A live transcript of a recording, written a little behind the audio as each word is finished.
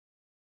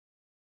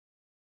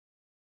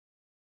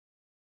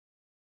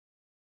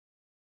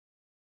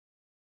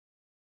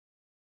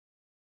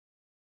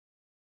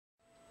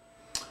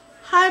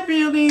Hi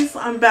beauties,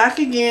 I'm back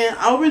again.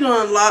 I'll be doing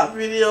a lot of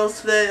videos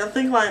today. I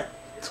think like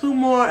 2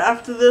 more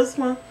after this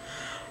one.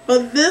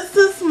 But this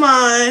is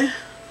my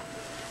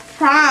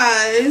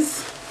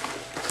prize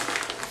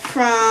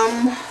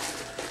from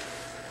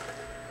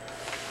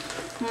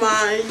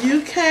my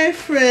UK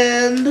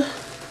friend.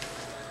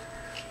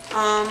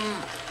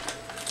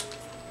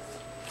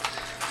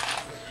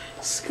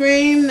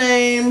 Screen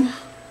name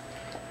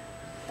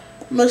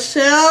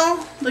Michelle.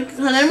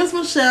 Her name is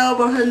Michelle,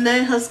 but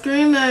her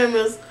screen name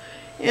is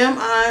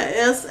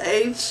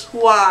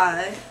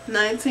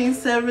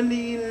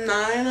MISHY1979,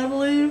 I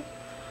believe.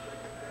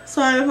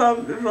 Sorry if I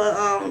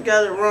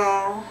got it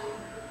wrong,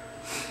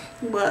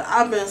 but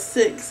I've been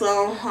sick,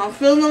 so I'm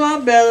feeling a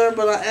lot better.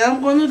 But I am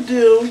going to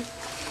do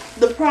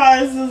the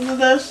prizes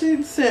that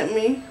she sent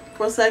me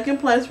for second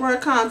place for a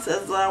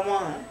contest that I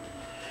won.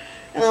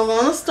 And I'm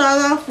going to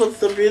start off with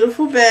the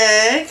beautiful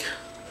bag.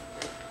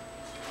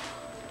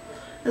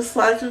 It's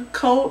like a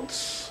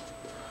Coach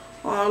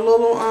or a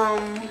little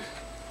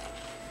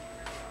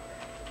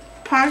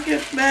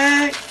pocket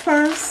bag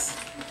purse.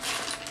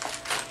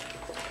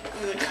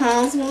 And it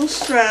comes with a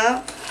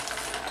strap.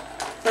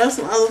 There's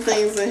some other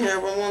things in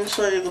here, but I want to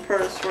show you the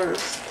purse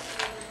first.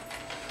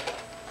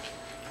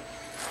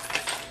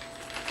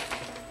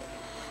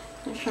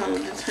 I'm trying to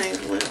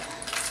detangle it.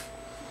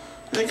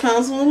 And it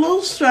comes with a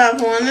little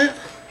strap on it.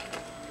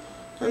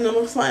 And it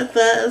looks like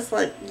that. It's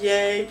like,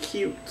 yay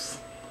cute.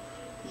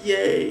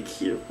 Yay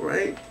cute,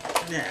 right?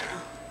 Yeah.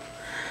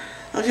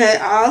 Okay,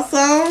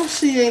 also,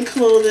 she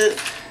included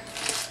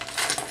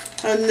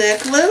a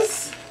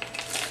necklace.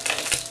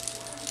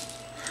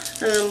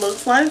 And it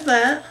looks like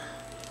that.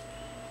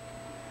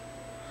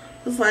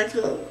 It's like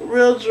a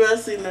real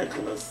dressy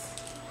necklace.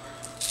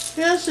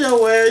 Yes, you'll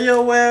wear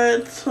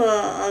it to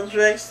a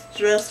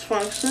dress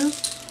function.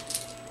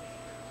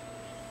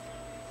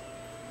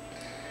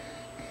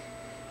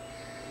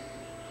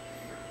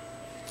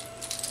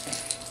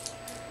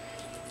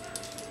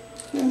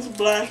 It's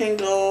black and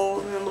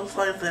gold, and it looks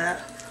like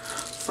that.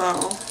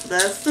 So,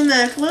 that's the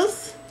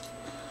necklace.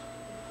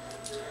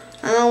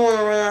 I don't want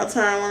to run out of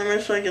time. I want to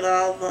make sure I get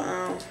all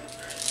the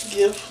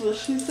gifts that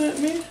she sent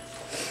me.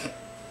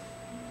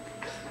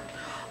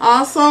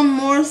 Also,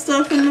 more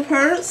stuff in the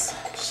purse.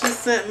 She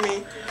sent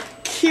me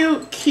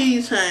cute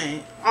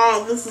keychain.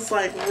 Oh, this is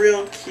like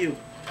real cute.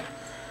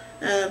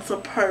 And it's a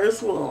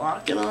purse with a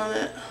locket on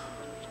it.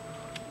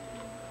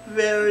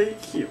 Very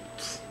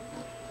cute.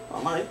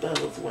 I like that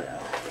as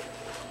well.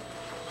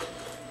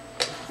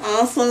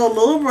 Also, a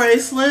little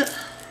bracelet.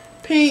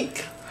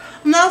 Pink.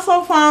 I'm not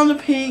so fond of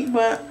pink,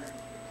 but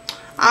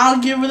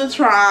I'll give it a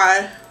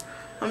try.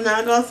 I'm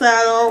not going to say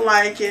I don't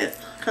like it,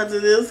 because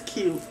it is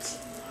cute.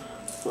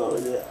 So,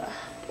 yeah.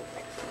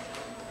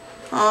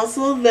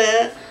 Also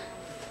that.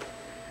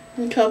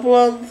 And a couple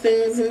other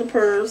things in the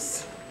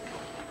purse.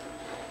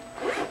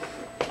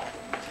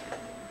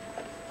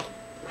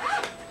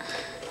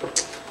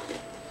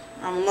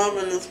 I'm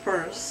loving this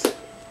purse.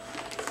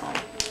 So,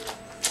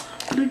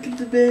 look at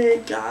the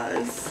bag,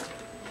 guys.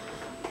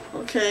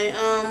 Okay,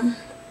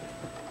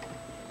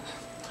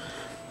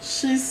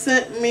 she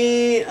sent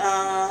me,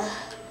 let's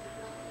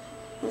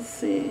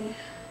see,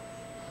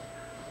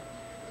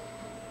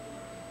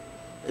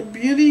 a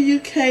Beauty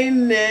UK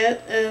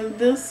net, and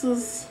this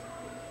is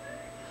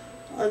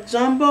a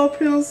jumbo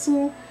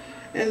pencil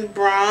in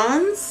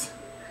bronze,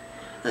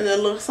 and it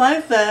looks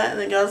like that,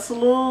 and it got a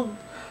little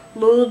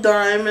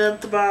diamond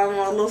at the bottom,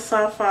 a little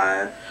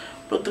sapphire,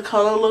 but the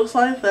color looks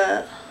like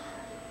that.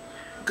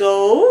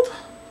 Gold,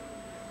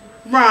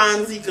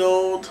 bronzy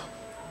gold.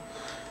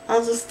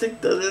 I'll just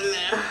stick that in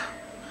there.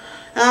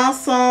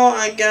 Also,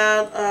 I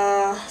got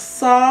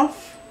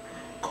soft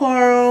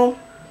coral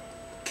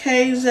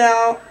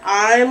K-Gel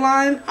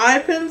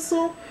eye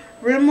pencil,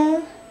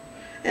 Rimmel,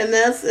 and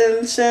that's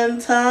in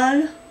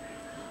Shantae,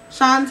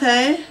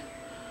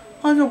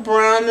 like a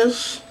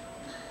brownish,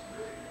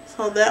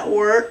 so that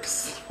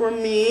works for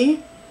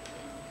me.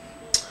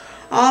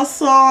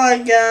 Also, I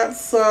got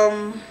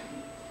some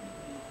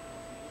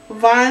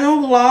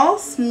vinyl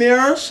gloss,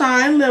 Mirror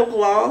Shine lip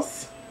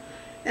gloss,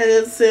 and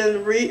it's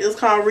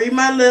called Read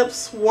My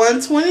Lips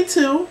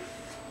 122,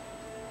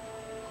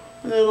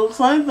 and it looks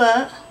like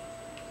that.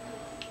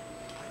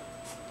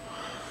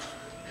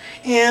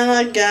 And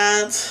I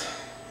got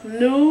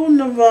New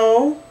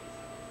Nouveau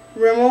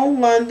Rimmel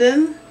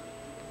London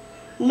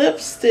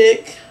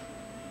lipstick,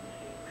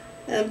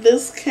 and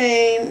this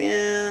came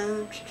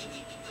in,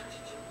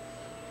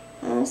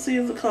 I don't see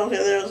the color. Okay,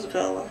 there's the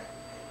color.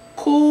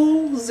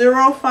 Cool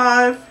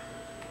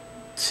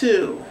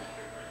 052,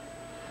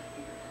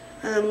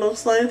 and it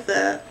looks like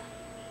that.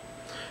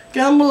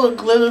 Got a little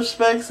glitter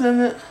specks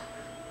in it.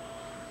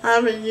 I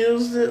haven't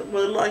used it,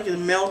 but like it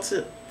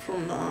melted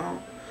from the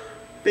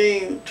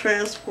being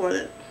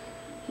transported,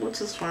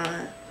 which is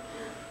fine.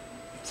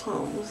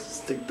 So let's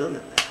stick that in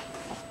there.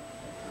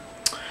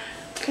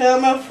 Okay,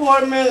 I'm at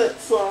 4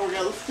 minutes, so we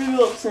gotta speed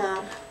up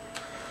some.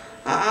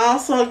 I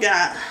also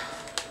got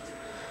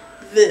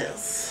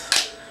this.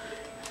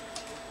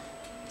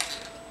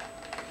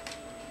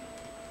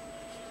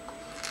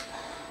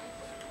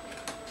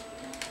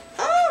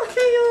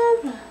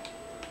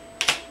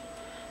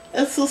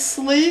 It's a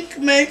sleek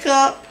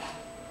makeup.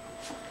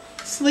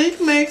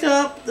 Sleek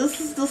makeup. This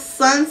is the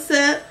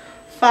Sunset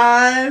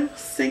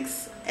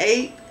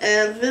 568,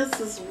 and this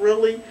is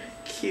really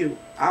cute.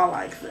 I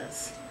like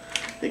this.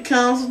 It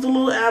comes with a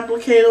little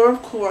applicator,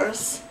 of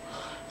course,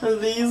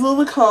 and these are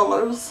the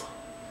colors.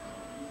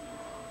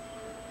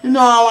 You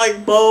know I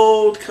like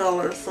bold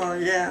colors, so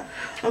yeah.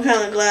 I'm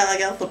kind of glad I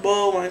got the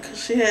bold one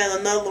because she had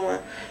another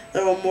one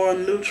that were more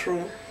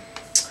neutral.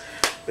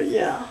 But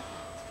yeah,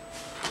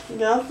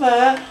 got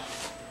that.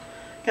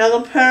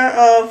 Got a pair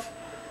of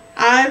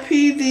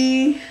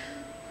IPD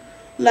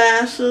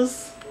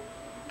lashes.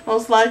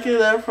 Most likely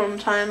they're from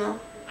China.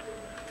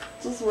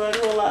 Just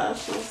regular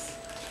lashes.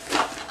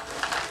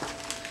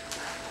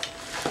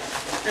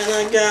 And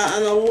I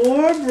got an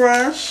Allure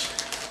brush.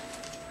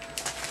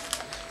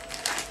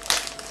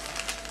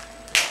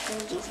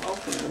 I'll just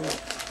open it up.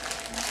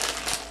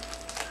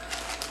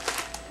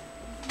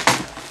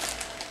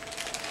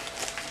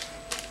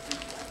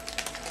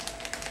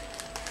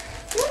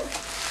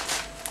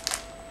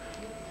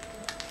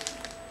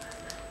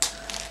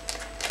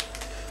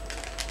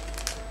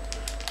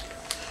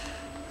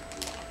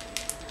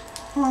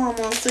 Oh, I'm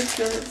on 6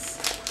 minutes.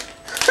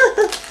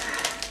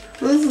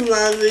 This is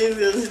not as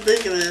easy as you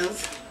think it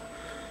is.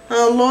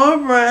 A lower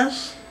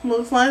brush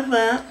looks like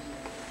that.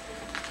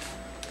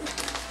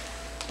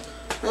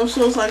 I'm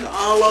sure it's like an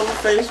all over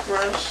face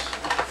brush.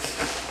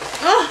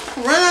 Oh,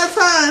 run out of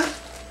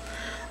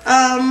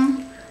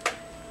time.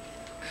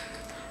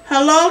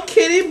 Hello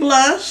Kitty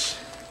blush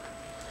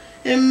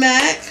in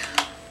MAC.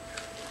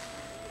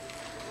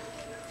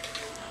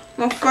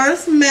 My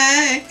first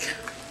MAC.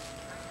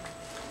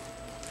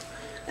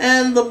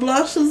 And the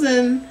blush is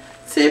in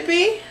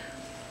Tippy.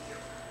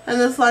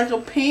 And it's like a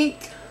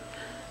pink.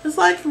 It's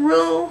like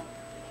real,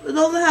 it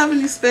doesn't have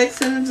any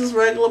specks in it, just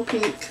regular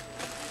pink.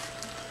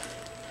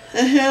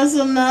 And here's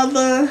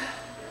another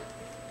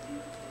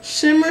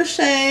shimmer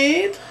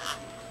shade.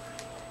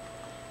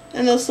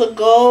 And it's a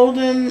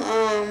golden,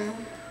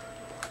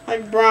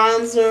 like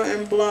bronzer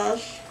and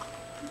blush.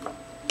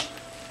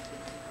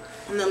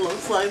 And it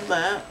looks like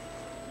that.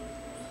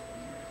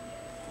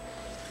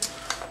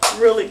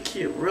 Really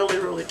cute,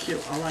 really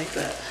cute. I like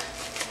that.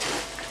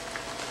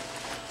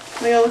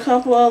 I got a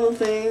couple other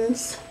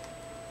things.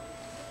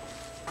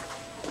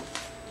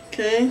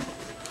 Okay.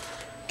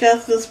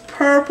 Got this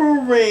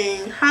purple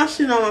ring. How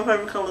she know my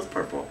favorite color is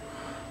purple?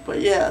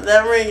 But yeah,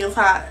 that ring is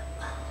hot.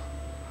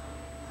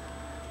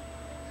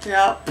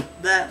 Yep,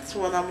 that's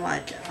what I'm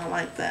liking. I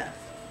like that.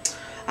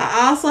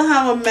 I also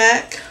have a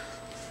MAC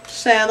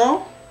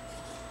shadow.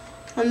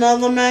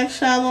 Another MAC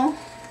shadow.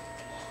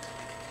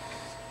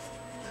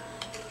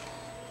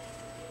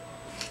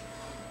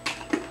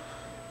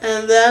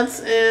 And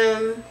that's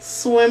in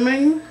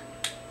Swimming.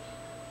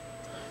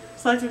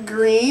 It's like a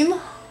green.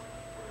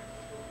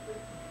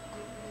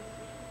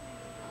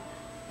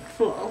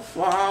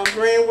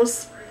 Green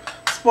with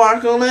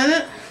sparkle in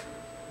it.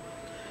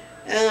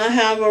 And I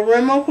have a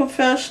Rimmel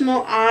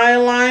Professional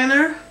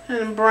eyeliner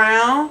in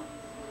brown.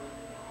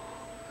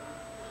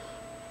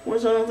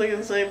 Which I don't think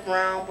it say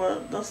brown,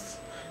 but that's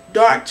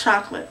dark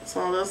chocolate.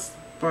 So that's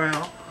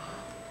brown.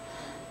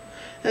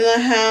 And I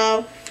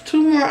have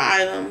two more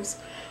items.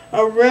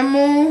 A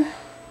Rimmel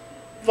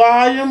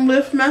Volume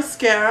Lift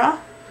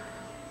Mascara.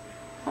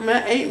 I'm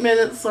at 8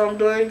 minutes, so I'm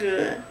doing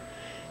good.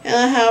 And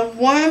I have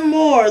one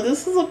more.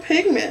 This is a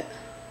pigment.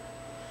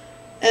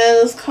 And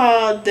it's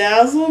called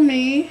Dazzle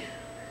Me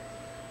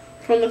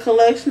from the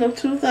collection of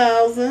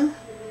 2000.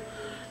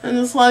 And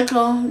it's like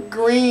a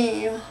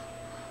green,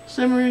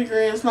 shimmery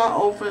green. It's not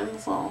open,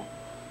 so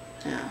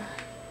yeah.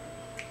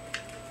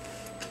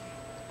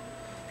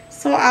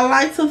 So I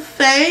like to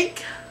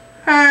thank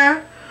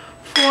her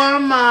for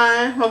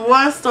my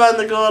voice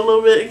starting to go a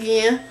little bit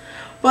again.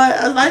 But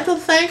I'd like to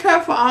thank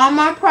her for all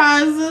my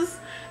prizes.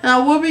 And I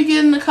will be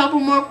getting a couple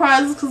more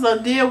prizes because I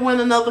did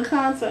win another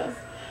contest.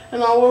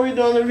 And I will be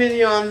doing a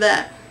video on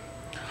that.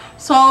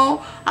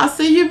 So, I'll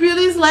see you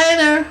beauties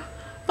later.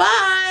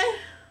 Bye!